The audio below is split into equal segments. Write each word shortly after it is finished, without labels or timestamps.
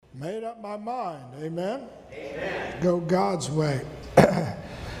Made up my mind. Amen? Amen. Go God's way. I'm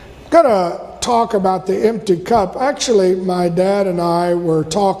going to talk about the empty cup. Actually, my dad and I were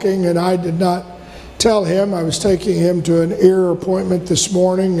talking, and I did not tell him. I was taking him to an ear appointment this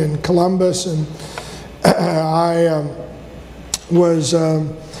morning in Columbus, and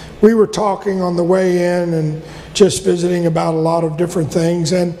we were talking on the way in and just visiting about a lot of different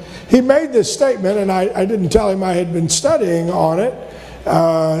things. And he made this statement, and I didn't tell him I had been studying on it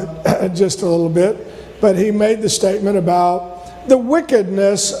just a little bit, but he made the statement about the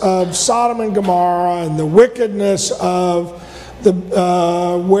wickedness of Sodom and Gomorrah and the wickedness of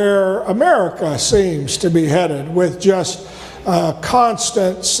where America seems to be headed, with just a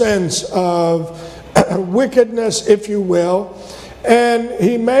constant sense of wickedness, if you will. And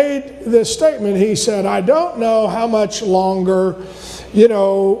he made this statement. He said, I don't know how much longer,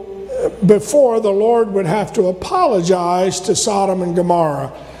 before the Lord would have to apologize to Sodom and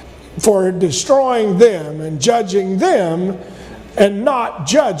Gomorrah for destroying them and judging them and not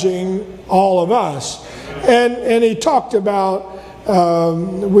judging all of us. And he talked about,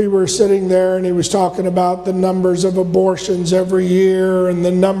 we were sitting there and he was talking about the numbers of abortions every year and the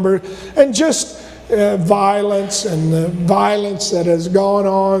number, and just violence and the violence that has gone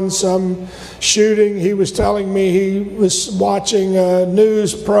on, some shooting. He was telling me he was watching a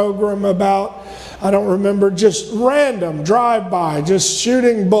news program about, I don't remember, just random drive-by, just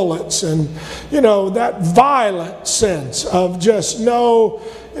shooting bullets, and that violent sense of just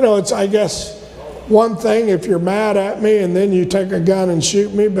it's, I guess, one thing if you're mad at me and then you take a gun and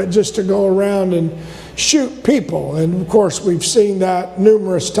shoot me, but just to go around and shoot people. And of course we've seen that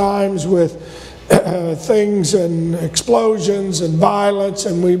numerous times with things and explosions and violence,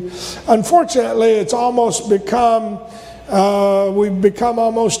 and unfortunately it's almost become we've become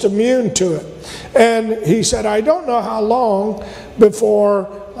almost immune to it. And he said, I don't know how long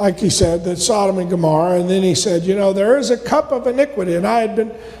before, like he said, that Sodom and Gomorrah, and then he said, there is a cup of iniquity, and I had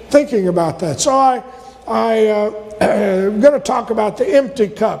been thinking about that. So I'm going to talk about the empty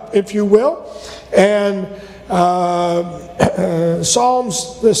cup, if you will, and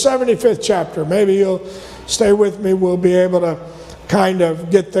Psalms, the 75th chapter. Maybe you'll stay with me. We'll be able to kind of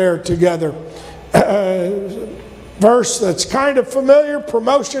get there together. Verse that's kind of familiar.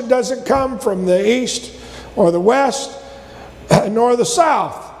 Promotion doesn't come from the east or the west nor the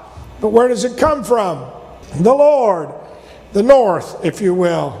south. But where does it come from? The Lord. The north, if you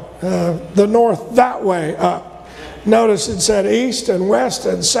will. The north that way up. Notice it said east and west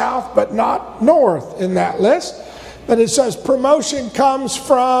and south, but not north in that list. But it says promotion comes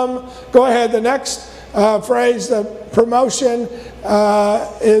from, go ahead, the next phrase, the promotion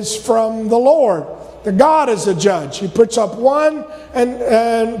is from the Lord. The God is the judge. He puts up one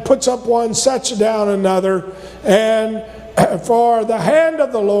and puts up one, sets down another. And for the hand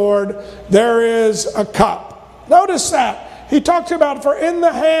of the Lord, there is a cup. Notice that. He talks about, for in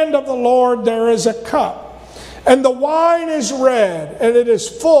the hand of the Lord, there is a cup. And the wine is red, and it is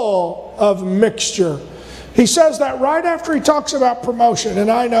full of mixture. He says that right after he talks about promotion. And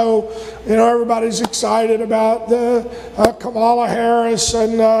I know, everybody's excited about the Kamala Harris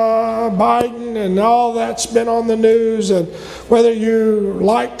and Biden and all that's been on the news. And whether you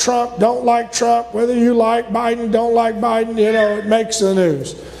like Trump, don't like Trump, whether you like Biden, don't like Biden, it makes the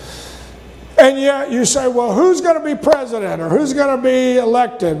news. And yet you say, well, who's going to be president or who's going to be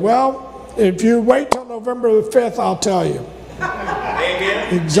elected? Well, if you wait till November the 5th, I'll tell you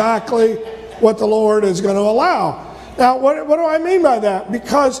exactly what the Lord is going to allow. Now, what do I mean by that?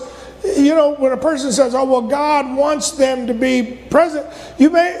 Because, when a person says, oh, well, God wants them to be president,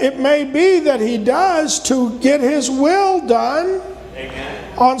 it may be that he does to get his will done.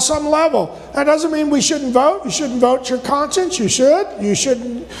 Amen. On some level. That doesn't mean we shouldn't vote. You shouldn't vote your conscience. You should. You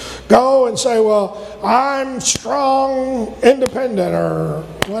shouldn't go and say, well, I'm strong independent or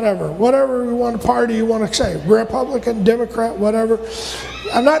whatever you want, party you want to say, Republican, Democrat, whatever.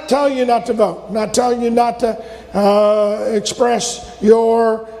 I'm not telling you not to vote. I'm not telling you not to express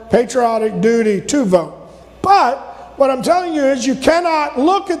your patriotic duty to vote. But what I'm telling you is you cannot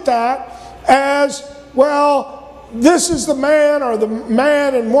look at that as, well, this is the man or the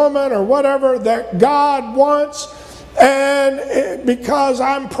man and woman or whatever that God wants, and because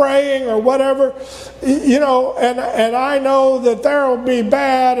I'm praying or whatever, and I know that there will be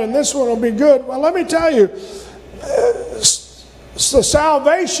bad and this one will be good. Well, let me tell you, the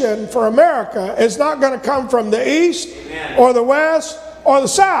salvation for America is not going to come from the east or the west or the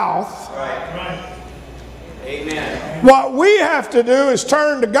south. Right. Amen. What we have to do is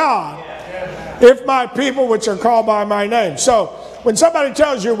turn to God. If my people which are called by my name. So when somebody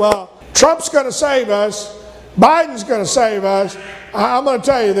tells you, well, Trump's going to save us, Biden's going to save us, I'm going to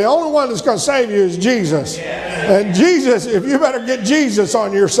tell you, the only one that's going to save you is Jesus. And Jesus, if you better get Jesus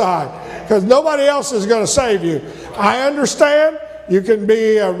on your side, because nobody else is going to save you. I understand you can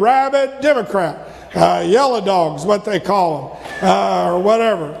be a rabid Democrat. Yellow dogs, what they call them, or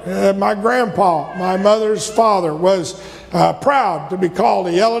whatever. My grandpa, my mother's father, was proud to be called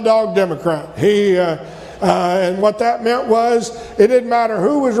a yellow dog Democrat. And what that meant was it didn't matter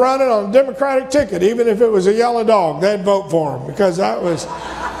who was running on a Democratic ticket, even if it was a yellow dog, they'd vote for him because that was,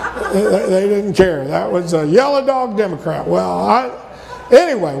 they didn't care. That was a yellow dog Democrat. Well,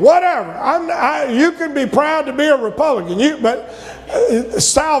 anyway, whatever. You can be proud to be a Republican, but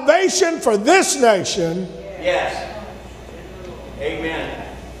salvation for this nation. Yes.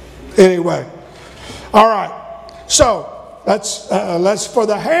 Amen. Anyway, all right. So let's for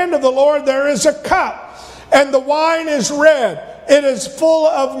the hand of the Lord there is a cup, and the wine is red. It is full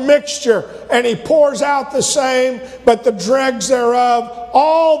of mixture, and he pours out the same, but the dregs thereof,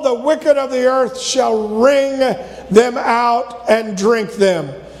 all the wicked of the earth shall wring them out and drink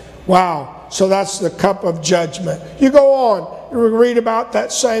them. Wow. So that's the cup of judgment. You go on. You read about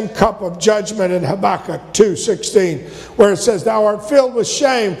that same cup of judgment in Habakkuk 2:16, where it says, "Thou art filled with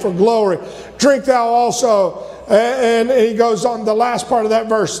shame for glory. Drink thou also." And he goes on the last part of that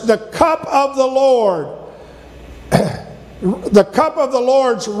verse. The cup of the Lord, the cup of the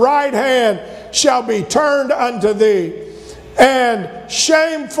Lord's right hand shall be turned unto thee, and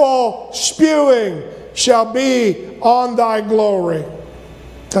shameful spewing shall be on thy glory.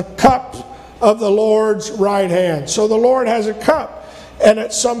 The cup of the Lord's right hand. So the Lord has a cup, and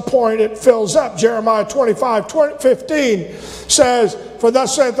at some point it fills up. Jeremiah 25:15 says, "For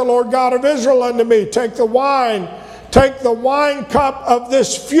thus saith the Lord God of Israel unto me, take the wine cup of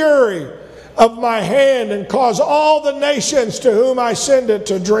this fury of my hand, and cause all the nations to whom I send it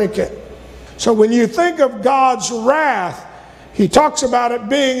to drink it." So when you think of God's wrath, he talks about it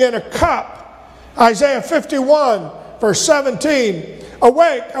being in a cup. Isaiah 51 verse 17,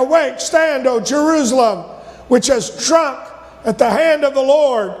 "Awake, awake, stand, O Jerusalem, which has drunk at the hand of the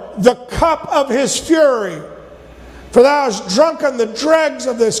Lord the cup of his fury. For thou hast drunken the dregs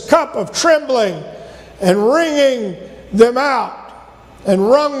of this cup of trembling, and wringing them out, and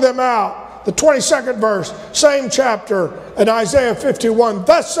wrung them out." The 22nd verse, same chapter, in Isaiah 51,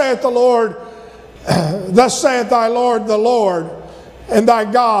 "Thus saith the Lord, thus saith thy Lord the Lord, and thy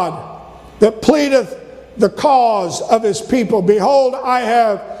God, that pleadeth the cause of his people. Behold, I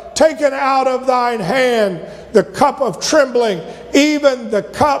have taken out of thine hand the cup of trembling, even the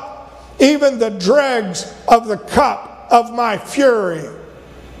cup, even the dregs of the cup of my fury.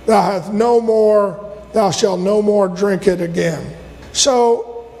 Thou shalt no more drink it again." So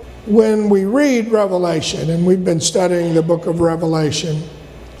when we read Revelation, and we've been studying the book of Revelation,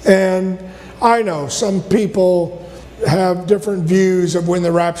 and I know some people have different views of when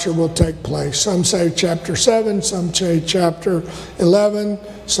the rapture will take place. Some say chapter 7, some say chapter 11,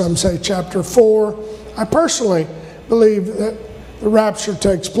 some say chapter 4. I personally believe that the rapture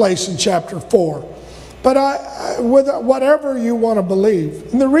takes place in chapter 4. But whatever you want to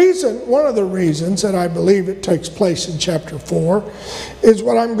believe, and one of the reasons that I believe it takes place in chapter 4 is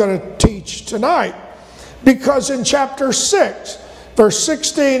what I'm going to teach tonight. Because in chapter 6, verse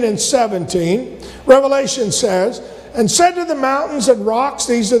 16 and 17, Revelation says, "And said to the mountains and rocks,"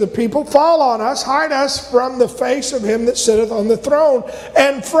 these are the people, "fall on us, hide us from the face of him that sitteth on the throne,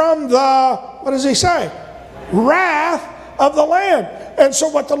 and from the," what does he say? "Wrath of the Lamb." And so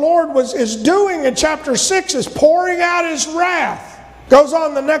what the Lord is doing in chapter 6 is pouring out his wrath. Goes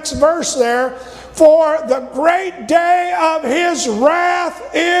on the next verse there, "For the great day of his wrath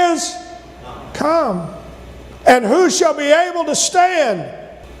is come. And who shall be able to stand?"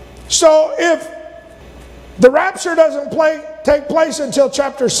 So if the rapture doesn't take place until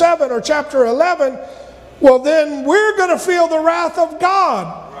chapter 7 or chapter 11, well then we're going to feel the wrath of God.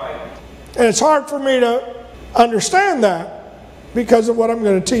 Right. And it's hard for me to understand that because of what I'm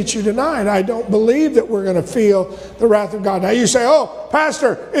going to teach you tonight. I don't believe that we're going to feel the wrath of God. Now you say, "Oh,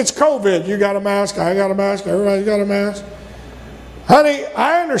 Pastor, it's COVID. You got a mask, I got a mask, everybody's got a mask." Honey,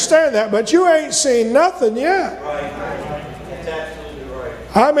 I understand that, but you ain't seen nothing yet. Right. That's absolutely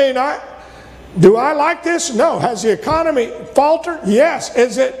right. I mean, do I like this? No. Has the economy faltered? Yes.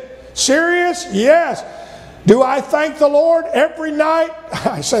 Is it serious? Yes. Do I thank the Lord every night?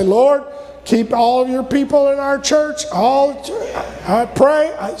 I say, "Lord, keep all of your people in our church." I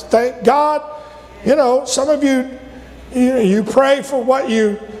pray. I thank God. You know, some of you pray for what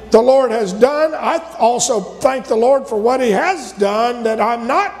the Lord has done. I also thank the Lord for what he has done, that I'm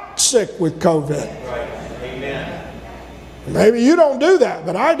not sick with COVID. Right. Amen. Maybe you don't do that,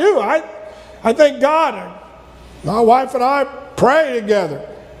 but I do. I thank God. My wife and I Pray together.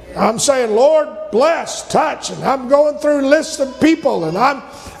 I'm saying, Lord, bless, touch, and I'm going through lists of people, and I'm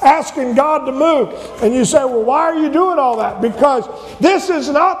asking God to move. And you say, well, why are you doing all that? Because this is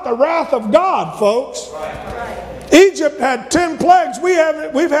not the wrath of God, folks. Egypt had 10 plagues.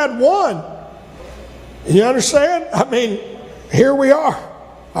 We've had one. You understand? I mean, here we are.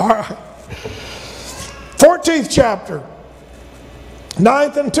 All right. 14th chapter,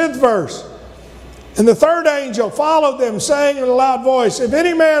 9th and 10th verse. And the third angel followed them, saying in a loud voice, if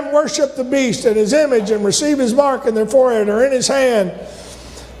any man worship the beast and his image and receive his mark in their forehead or in his hand,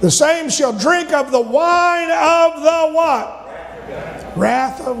 the same shall drink of the wine of the what?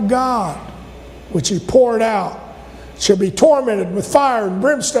 Wrath of God, which he poured out. Shall be tormented with fire and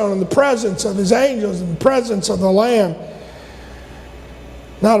brimstone in the presence of his angels and the presence of the Lamb.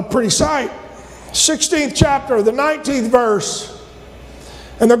 Not a pretty sight. 16th chapter, the 19th verse.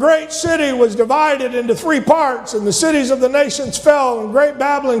 And the great city was divided into 3 parts, and the cities of the nations fell, and great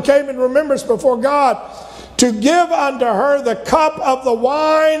Babylon came in remembrance before God to give unto her the cup of the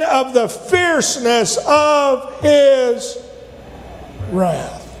wine of the fierceness of his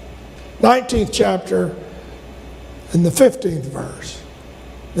wrath. 19th chapter and the 15th verse.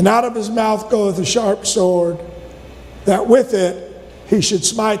 And out of his mouth goeth a sharp sword, that with it he should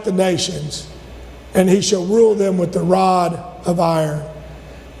smite the nations, and he shall rule them with the rod of iron.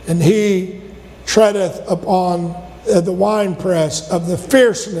 And he treadeth upon the winepress of the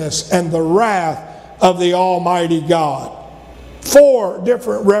fierceness and the wrath of the Almighty God. 4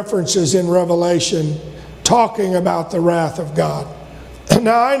 different references in Revelation talking about the wrath of God.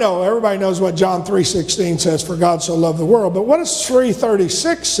 Now I know everybody knows what John 3:16 says, for God so loved the world. But what does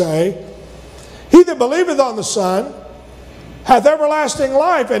 3:36 say? He that believeth on the Son hath everlasting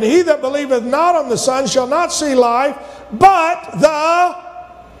life, and he that believeth not on the Son shall not see life, but the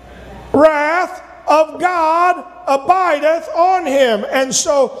wrath of God abideth on him. And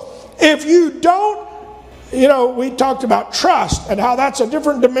so if you don't, we talked about trust and how that's a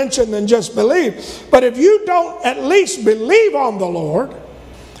different dimension than just believe. But if you don't at least believe on the Lord,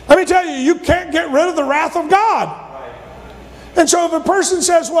 let me tell you, you can't get rid of the wrath of God. And so if a person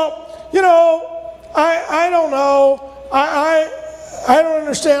says, well, I don't know, I don't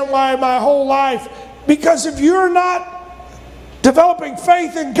understand why my whole life, because if you're not developing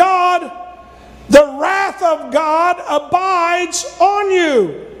faith in God, the wrath of God abides on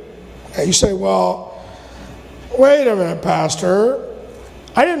you. And you say, well, wait a minute, Pastor.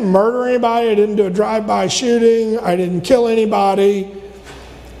 I didn't murder anybody. I didn't do a drive-by shooting. I didn't kill anybody.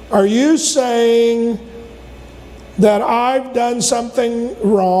 Are you saying that I've done something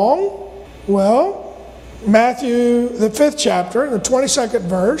wrong? Well, Matthew, the 5th chapter, the 22nd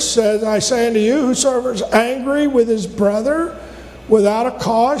verse says, I say unto you, whosoever is angry with his brother without a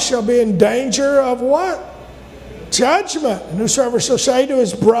cause shall be in danger of what? Judgment. And whosoever shall say to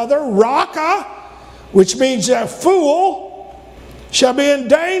his brother, Raka, which means a fool, shall be in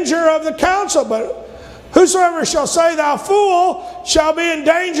danger of the council. But whosoever shall say, thou fool, shall be in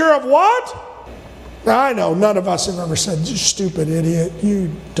danger of what? Now I know none of us have ever said, you stupid idiot,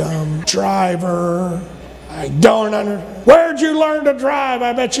 you dumb driver. I don't understand. Where'd you learn to drive?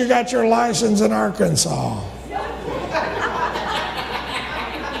 I bet you got your license in Arkansas.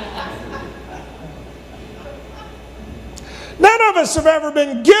 None of us have ever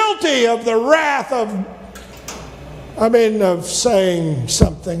been guilty of the wrath of saying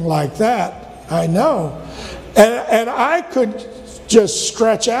something like that. I know. And I could just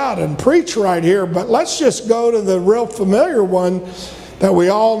stretch out and preach right here, but let's just go to the real familiar one that we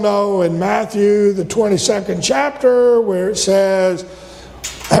all know in Matthew, the 22nd chapter, where it says,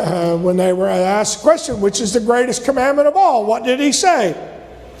 when they were asked the question, which is the greatest commandment of all? What did he say?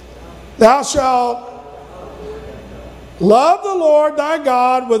 Thou shalt love the Lord thy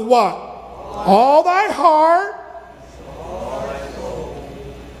God with what? All thy heart.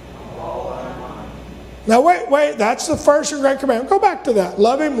 Now wait, that's the first and great commandment. Go back to that.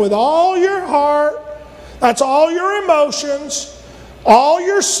 Love him with all your heart. That's all your emotions, all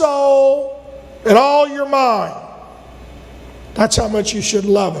your soul, and all your mind. That's how much you should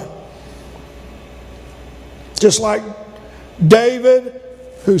love him. Just like David,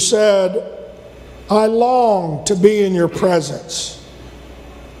 who said, I long to be in your presence,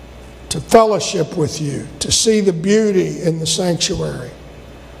 to fellowship with you, to see the beauty in the sanctuary.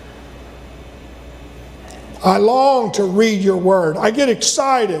 I long to read your word. I get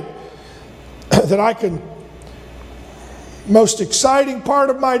excited that most exciting part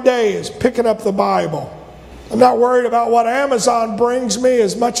of my day is picking up the Bible. I'm not worried about what Amazon brings me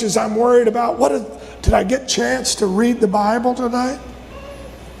as much as I'm worried about did I get a chance to read the Bible today?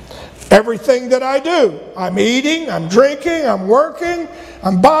 Everything that I do, I'm eating, I'm drinking, I'm working,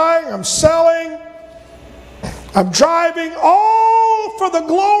 I'm buying, I'm selling, I'm driving, all for the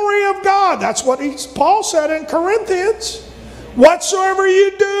glory of God. That's what Paul said in Corinthians. Whatsoever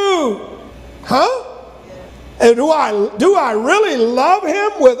you do. Huh? And do I really love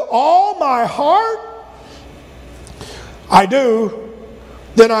Him with all my heart? I do.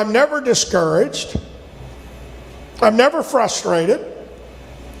 Then I'm never discouraged. I'm never frustrated.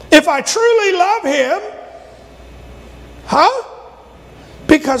 If I truly love Him,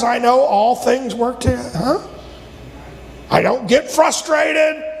 because I know all things work together, I don't get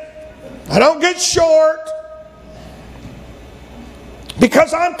frustrated. I don't get short.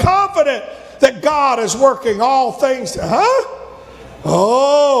 Because I'm confident that God is working all things.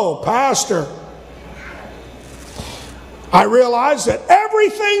 Oh, Pastor. I realize that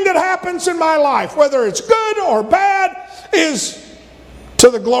everything that happens in my life, whether it's good or bad, is to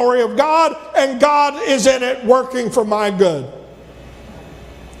the glory of God, and God is in it working for my good.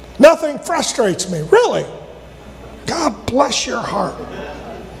 Nothing frustrates me, really. God bless your heart.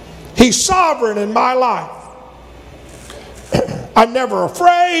 He's sovereign in my life. I'm never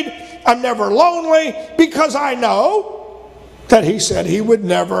afraid. I'm never lonely, because I know that He said He would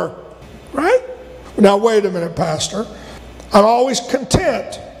never, right? Now wait a minute, Pastor. I'm always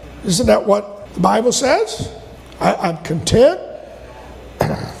content. Isn't that what the Bible says? I'm content.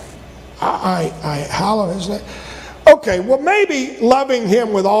 Isn't it? Okay, well maybe loving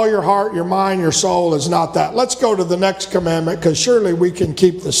Him with all your heart, your mind, your soul is not that. Let's go to the next commandment, because surely we can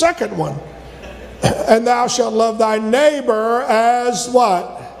keep the second one. And thou shalt love thy neighbor as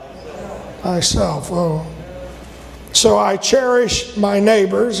what? Thyself. Oh. So I cherish my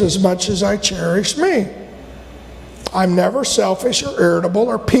neighbors as much as I cherish me. I'm never selfish or irritable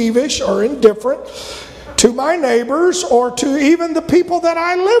or peevish or indifferent to my neighbors or to even the people that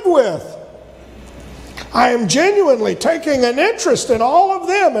I live with. I am genuinely taking an interest in all of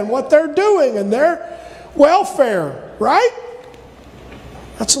them and what they're doing and their welfare, right?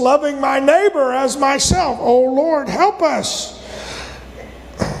 That's loving my neighbor as myself. Oh Lord, help us.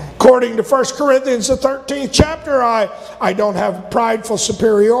 According to 1 Corinthians, the 13th chapter, I don't have prideful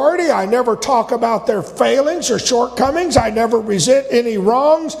superiority. I never talk about their failings or shortcomings. I never resent any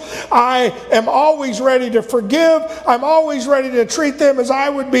wrongs. I am always ready to forgive. I'm always ready to treat them as I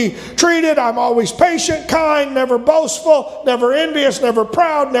would be treated. I'm always patient, kind, never boastful, never envious, never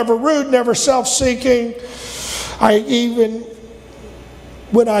proud, never rude, never self-seeking.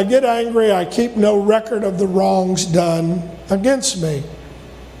 When I get angry, I keep no record of the wrongs done against me.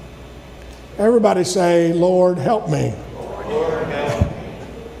 Everybody say, Lord, help me. Lord, help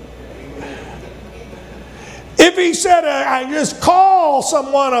me. If He said, I just call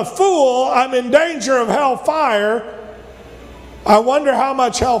someone a fool, I'm in danger of hellfire, I wonder how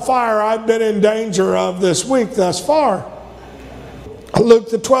much hellfire I've been in danger of this week thus far.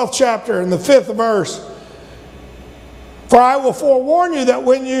 Luke the 12th chapter and the 5th verse. For I will forewarn you that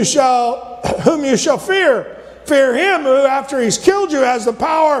whom you shall fear Him who after He's killed you has the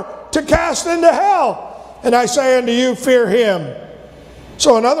power to cast into hell. And I say unto you, fear Him.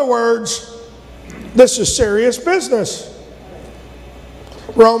 So in other words, this is serious business.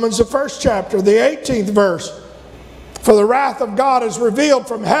 Romans the 1st chapter, the 18th verse. For the wrath of God is revealed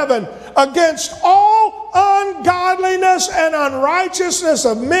from heaven against all ungodliness and unrighteousness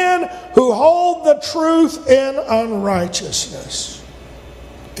of men who hold the truth in unrighteousness.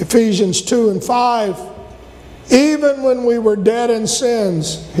 Ephesians 2 and 5. Even when we were dead in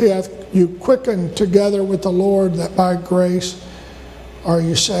sins, He hath you quickened together with the Lord, that by grace are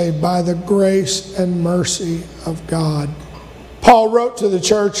you saved, by the grace and mercy of God. Paul wrote to the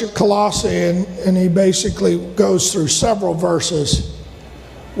church at Colossae, and he basically goes through several verses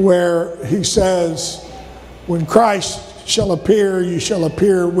where he says, when Christ shall appear, you shall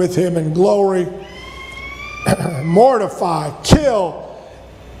appear with Him in glory. Mortify, kill,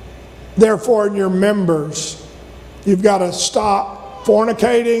 therefore, in your members. You've got to stop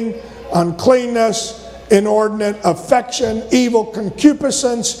fornicating, uncleanness, inordinate affection, evil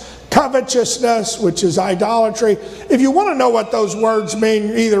concupiscence, covetousness, which is idolatry. If you want to know what those words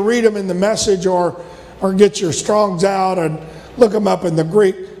mean, either read them in the Message or get your Strongs out and look them up in the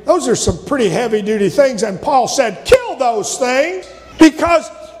Greek. Those are some pretty heavy-duty things, and Paul said, kill those things, because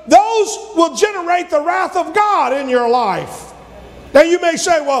those will generate the wrath of God in your life. Now you may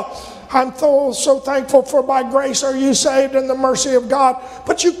say, well, I'm so thankful for by grace are you saved and the mercy of God.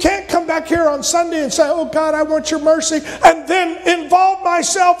 But you can't come back here on Sunday and say, oh God, I want your mercy, and then involve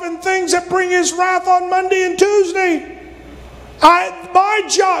myself in things that bring His wrath on Monday and Tuesday. My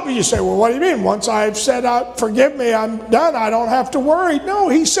job, you say, well, what do you mean? Once I've said, forgive me, I'm done, I don't have to worry. No,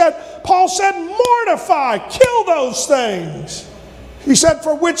 Paul said, mortify, kill those things. He said,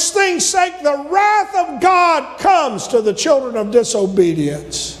 for which things' sake the wrath of God comes to the children of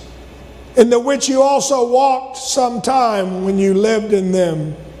disobedience, in the which you also walked sometime when you lived in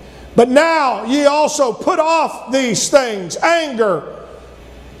them. But now ye also put off these things: anger,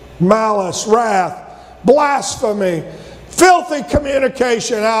 malice, wrath, blasphemy, filthy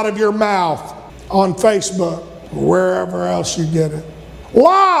communication out of your mouth on Facebook, wherever else you get it.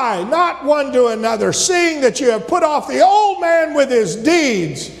 Lie not one to another, seeing that you have put off the old man with his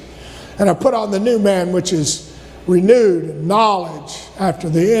deeds, and have put on the new man, which is renewed in knowledge after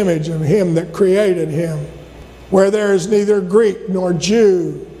the image of him that created him, where there is neither Greek nor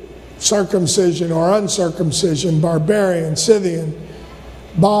Jew, circumcision or uncircumcision, barbarian, Scythian,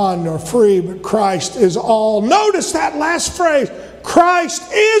 bond or free, but Christ is all. Notice that last phrase: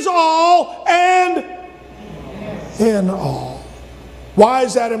 Christ is all and in all. Why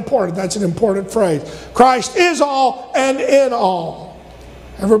is that important? That's an important phrase. Christ is all and in all.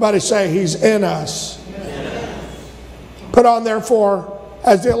 Everybody say, He's in us. Put on therefore,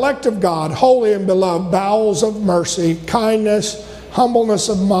 as the elect of God, holy and beloved, bowels of mercy, kindness, humbleness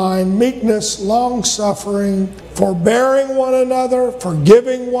of mind, meekness, long-suffering, forbearing one another,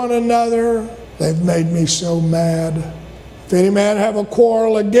 forgiving one another. They've made me so mad. If any man have a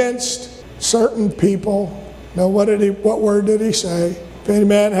quarrel against certain people, now what word did he say? If any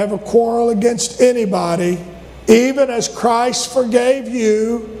man have a quarrel against anybody, even as Christ forgave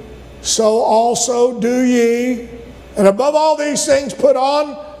you, so also do ye. And above all these things put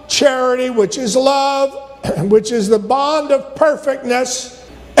on charity, which is love, which is the bond of perfectness,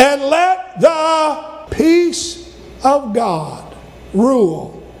 and let the peace of God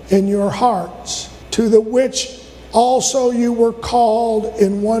rule in your hearts, to the which also you were called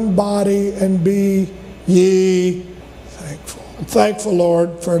in one body, and be ye thankful. I'm thankful,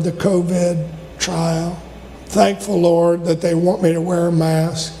 Lord, for the COVID trial. I'm thankful, Lord, that they want me to wear a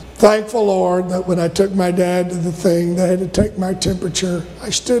mask. Thankful, Lord, that when I took my dad to the thing, they had to take my temperature. I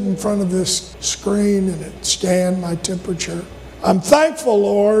stood in front of this screen and it scanned my temperature. I'm thankful,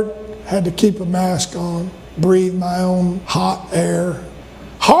 Lord, had to keep a mask on, breathe my own hot air.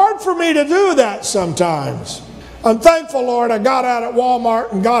 Hard for me to do that sometimes. I'm thankful, Lord, I got out at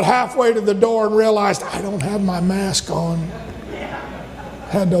Walmart and got halfway to the door and realized I don't have my mask on.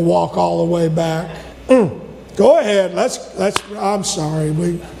 Had to walk all the way back. Go ahead, I'm sorry,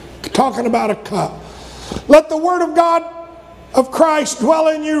 we're talking about a cup. Let the word of God of Christ dwell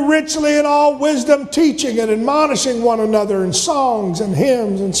in you richly in all wisdom, teaching and admonishing one another in songs and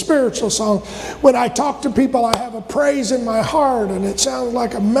hymns and spiritual songs. When I talk to people, I have a praise in my heart and it sounds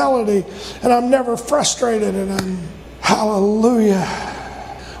like a melody, and I'm never frustrated, and I'm hallelujah.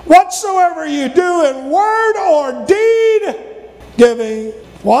 Whatsoever you do in word or deed, giving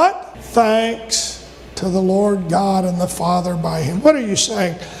what? Thanks to the Lord God and the Father by Him. What are you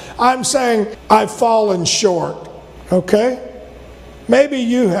saying? I'm saying I've fallen short. Okay? Maybe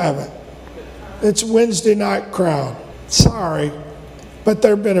you haven't. It's Wednesday night crowd. Sorry. But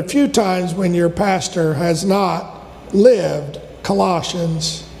there have been a few times when your pastor has not lived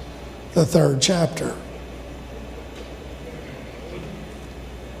Colossians, the 3rd chapter.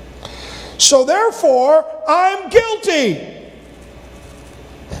 So therefore, I'm guilty.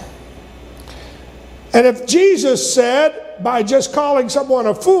 And if Jesus said, by just calling someone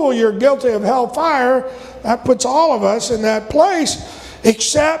a fool, you're guilty of hellfire, that puts all of us in that place,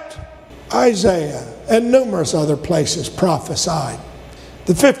 except Isaiah and numerous other places prophesied.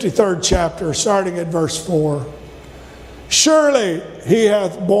 The 53rd chapter, starting at verse 4. Surely He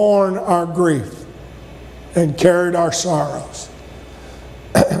hath borne our grief and carried our sorrows.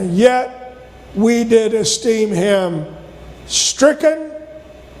 Yet we did esteem Him stricken,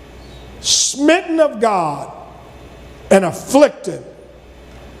 smitten of God, and afflicted.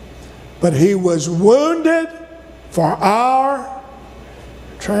 But He was wounded for our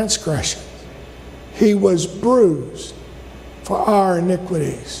transgressions. He was bruised for our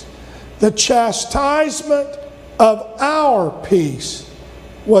iniquities. The chastisement of our peace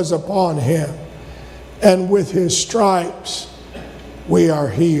was upon Him, and with His stripes we are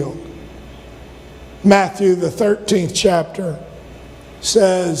healed. Matthew, the 13th chapter,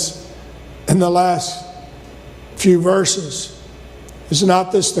 says in the last few verses, is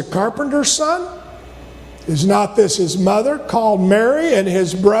not this the carpenter's son? Is not this his mother called Mary, and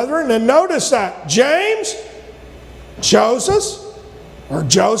his brethren? And notice that James, Joseph,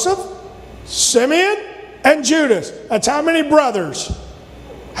 Simeon, and Judas. That's how many brothers?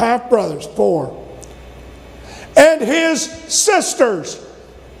 Half brothers, 4. and his sisters.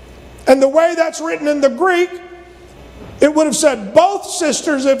 And the way that's written in the Greek, it would have said both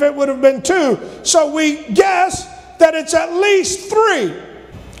sisters if it would have been two. So we guess that it's at least three.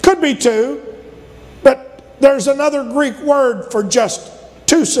 Could be two, but there's another Greek word for just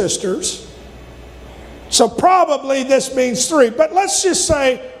two sisters. So probably this means three. But let's just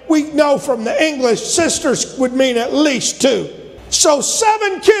say we know from the English sisters would mean at least two. So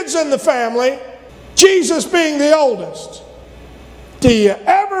 7 kids in the family, Jesus being the oldest. Do you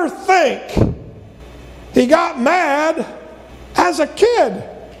ever think he got mad as a kid?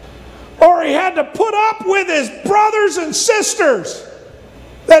 Or he had to put up with his brothers and sisters?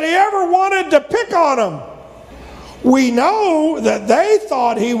 That he ever wanted to pick on them? We know that they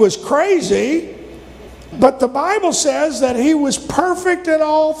thought he was crazy, but the Bible says that he was perfect in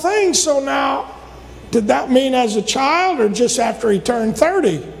all things. So now, did that mean as a child or just after he turned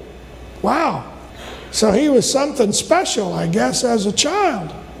 30? Wow. So he was something special, I guess, as a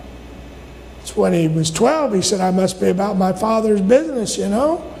child. It's when he was 12, he said, I must be about my Father's business, you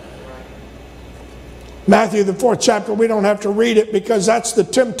know. Matthew, the 4th chapter, we don't have to read it because that's the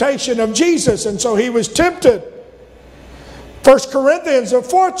temptation of Jesus, and so he was tempted. 1 Corinthians, the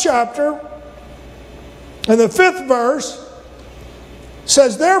 4th chapter, and the 5th verse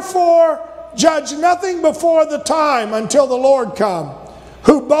says, therefore, judge nothing before the time until the Lord come,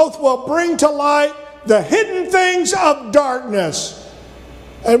 who both will bring to light the hidden things of darkness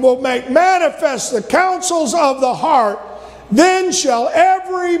and will make manifest the counsels of the heart. Then shall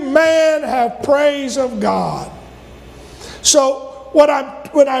every man have praise of God. So when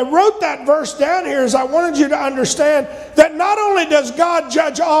I wrote that verse down here is I wanted you to understand that not only does God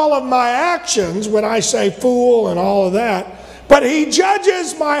judge all of my actions when I say fool and all of that, but he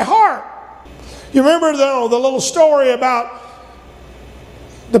judges my heart. You remember the little story about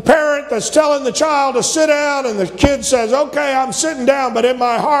the parent that's telling the child to sit down, and the kid says, okay, I'm sitting down, but in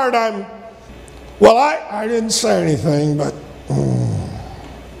my heart I didn't say anything, but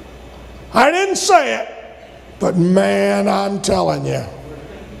I didn't say it, but man, I'm telling you,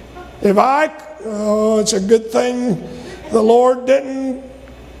 it's a good thing the Lord didn't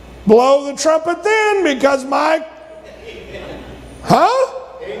blow the trumpet then, because my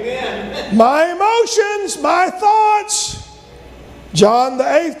emotions, my thoughts. John the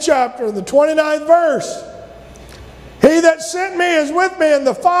 8th chapter, the 29th verse. He that sent me is with me, and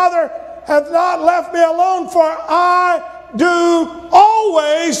the Father hath not left me alone, for I do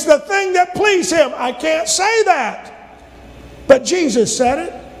always the thing that please him. I can't say that, but Jesus said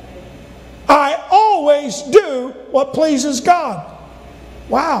it. I always do what pleases God.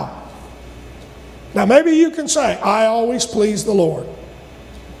 Wow. Now maybe you can say, I always please the Lord.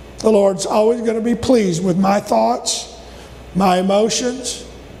 The Lord's always going to be pleased with my thoughts, my emotions.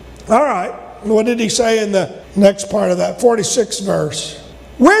 All right. What did he say in the next part of that 46th verse?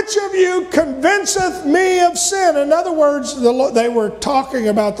 Which of you convinceth me of sin? In other words, they were talking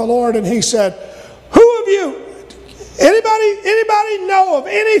about the Lord, and he said, who of you, anybody know of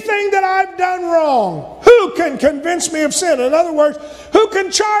anything that I've done wrong? Who can convince me of sin? In other words, who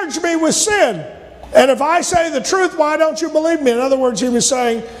can charge me with sin? And if I say the truth, why don't you believe me? In other words, he was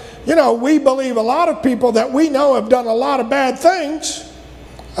saying, we believe a lot of people that we know have done a lot of bad things.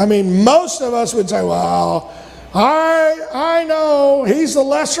 I mean, most of us would say, well, I know he's the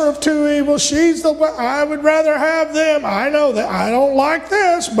lesser of two evils. I would rather have them. I know that I don't like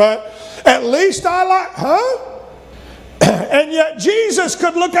this, but at least I like, And yet Jesus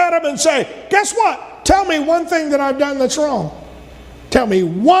could look at him and say, guess what? Tell me one thing that I've done that's wrong. Tell me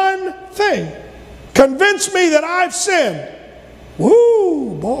one thing. Convince me that I've sinned.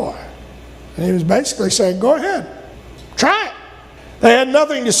 Woo, boy. And he was basically saying, go ahead. Try it. They had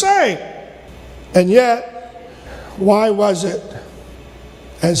nothing to say. And yet, why was it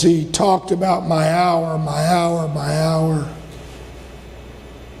as he talked about my hour,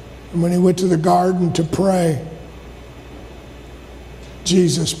 and when he went to the garden to pray,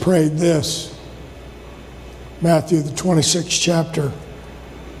 Jesus prayed this. Matthew, the 26th chapter,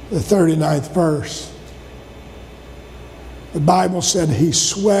 the 39th verse. The Bible said he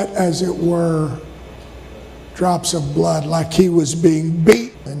sweat, as it were, drops of blood, like he was being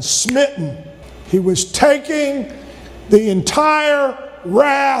beaten and smitten. He was taking the entire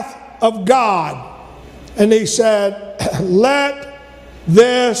wrath of God. And he said, let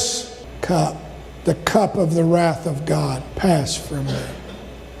this cup, the cup of the wrath of God, pass from me.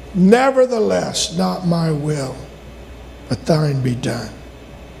 Nevertheless, not my will, but thine be done.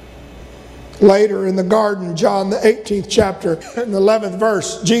 Later in the garden, John the 18th chapter, in the 11th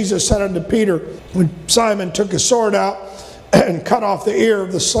verse, Jesus said unto Peter, when Simon took his sword out and cut off the ear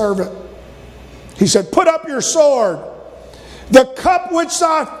of the servant, He said, put up your sword. The cup which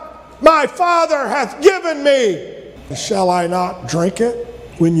my Father hath given me, shall I not drink it?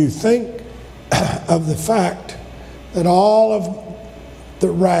 When you think of the fact that all of the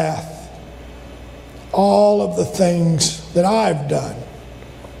wrath, all of the things that I've done,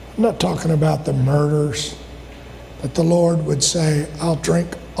 I'm not talking about the murders, but the Lord would say, I'll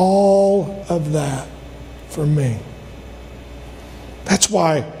drink all of that for me. That's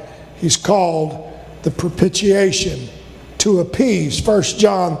why he's called the propitiation, to appease. 1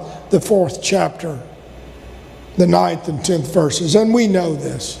 John, the 4th chapter, the 9th and 10th verses. And we know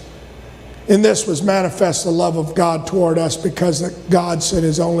this. In this was manifest the love of God toward us, because that God sent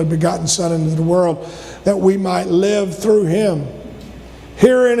his only begotten Son into the world, that we might live through him.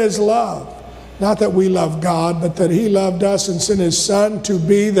 Herein is love. Not that we love God, but that he loved us and sent his Son to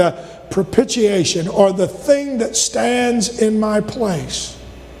be the propitiation, or the thing that stands in my place,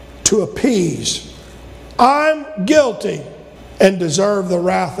 to appease. I'm guilty and deserve the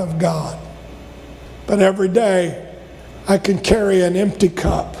wrath of God. But every day I can carry an empty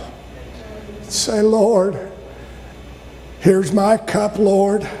cup. Say, Lord, here's my cup,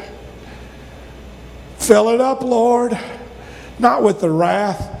 Lord. Fill it up, Lord. Not with the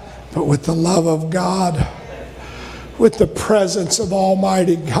wrath, but with the love of God, with the presence of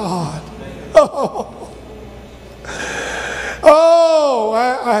Almighty God.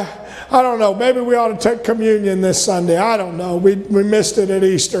 I don't know. Maybe we ought to take communion this Sunday. I don't know. We missed it at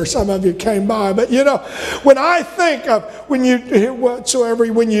Easter. Some of you came by. But you know, when I think of when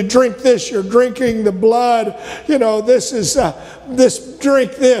you drink this, you're drinking the blood. You know, this is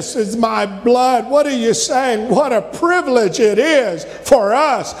my blood. What are you saying? What a privilege it is for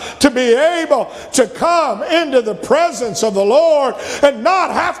us to be able to come into the presence of the Lord and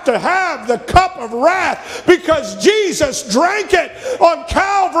not have to have the cup of wrath, because Jesus drank it on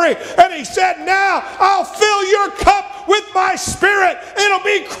Calvary. And he said, now I'll fill your cup with my Spirit. It'll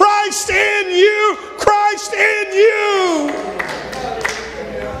be Christ in you, Christ in you.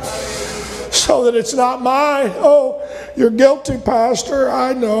 So that it's not mine. Oh, you're guilty, Pastor.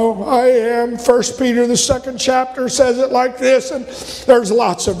 I know, I am. 1 Peter, the 2nd chapter, says it like this. And there's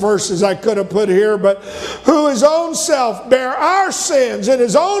lots of verses I could have put here. But who his own self bare our sins in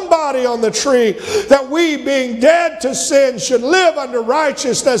his own body on the tree, that we, being dead to sin, should live unto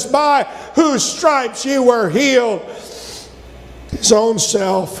righteousness, by whose stripes ye were healed. His own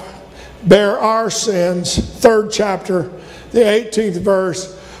self bare our sins. 3rd chapter, the 18th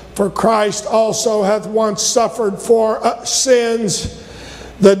verse. For Christ also hath once suffered for sins,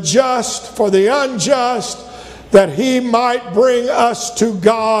 the just for the unjust, that he might bring us to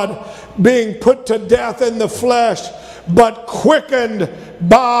God, being put to death in the flesh, but quickened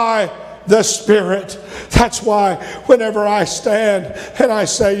by the Spirit. That's why whenever I stand and I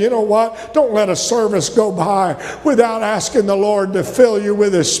say, you know what, don't let a service go by without asking the Lord to fill you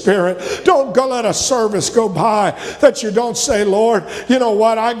with his Spirit. Don't go let a service go by that you don't say, Lord, you know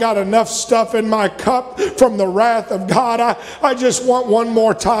what, I got enough stuff in my cup from the wrath of God. I just want one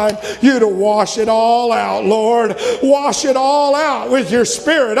more time you to wash it all out, Lord. Wash it all out with your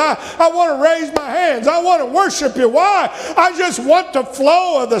Spirit. I want to raise my hands. I want to worship you. Why? I just want the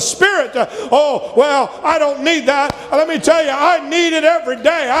flow of the Spirit. Oh, well, I don't need that. Let me tell you, I need it every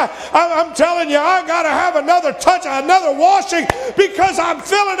day. I'm telling you, I got to have another touch, another washing, because I'm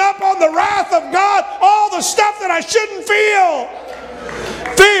filling up on the wrath of God, all the stuff that I shouldn't feel.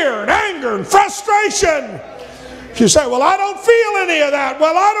 Fear and anger and frustration. You say, well, I don't feel any of that.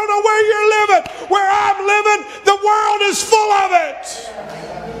 Well, I don't know where you're living. Where I'm living, the world is full of it.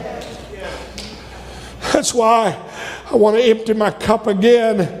 That's why I want to empty my cup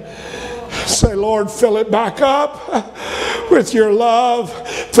again. Say, Lord, fill it back up with your love.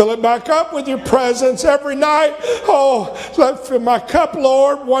 Fill it back up with your presence every night. Oh, fill my cup,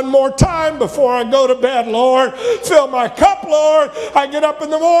 Lord, one more time before I go to bed, Lord. Fill my cup, Lord. I get up in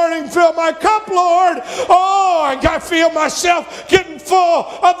the morning, fill my cup, Lord. Oh, I feel myself getting full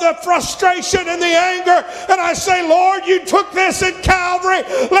of the frustration and the anger. And I say, Lord, you took this at Calvary.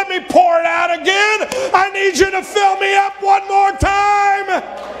 Let me pour it out again. I need you to fill me up one more time.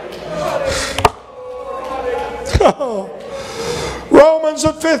 Oh. Romans,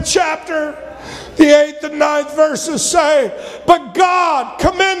 the 5th chapter, the 8th and 9th verses say, but God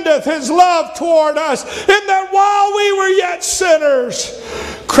commendeth his love toward us, in that while we were yet sinners,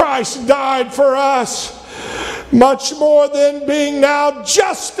 Christ died for us. Much more than being now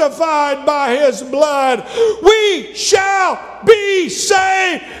justified by his blood, we shall be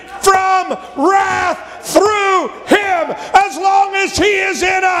saved from wrath through him. As long as he is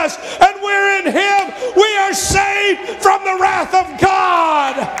in us and we're in him, we are saved from the wrath of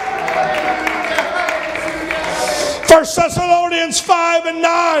God. 1 Thessalonians 5 and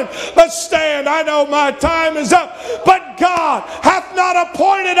 9. Let's stand. I know my time is up. But God hath not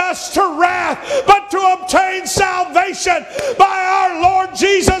appointed us to wrath, but to obtain salvation by our Lord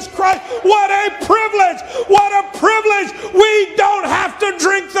Jesus Christ. What a privilege! What a privilege! We don't have to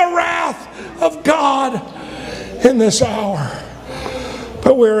drink the wrath of God in this hour.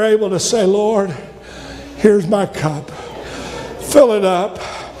 But we're able to say, Lord, here's my cup. Fill it up.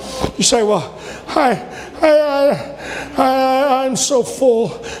 You say, well, I'm so full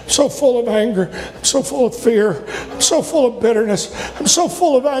of anger. I'm so full of fear. I'm so full of bitterness. I'm so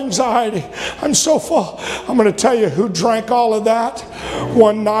full of anxiety. I'm so full. I'm going to tell you who drank all of that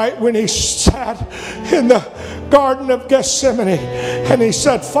one night when he sat in the Garden of Gethsemane and he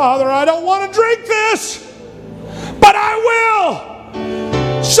said, Father, I don't want to drink this, but I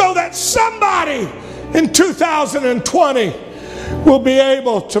will, so that somebody in 2020 will be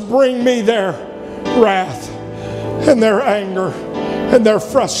able to bring me their wrath and their anger and their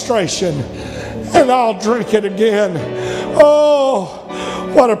frustration, and I'll drink it again. Oh,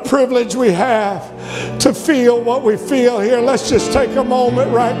 what a privilege we have to feel what we feel here. Let's just take a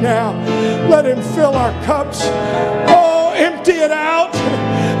moment right now. Let Him fill our cups. Oh, empty it out.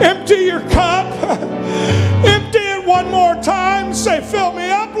 Empty your cup. Empty it one more time. Say, fill me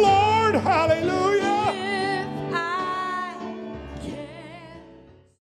up, Lord.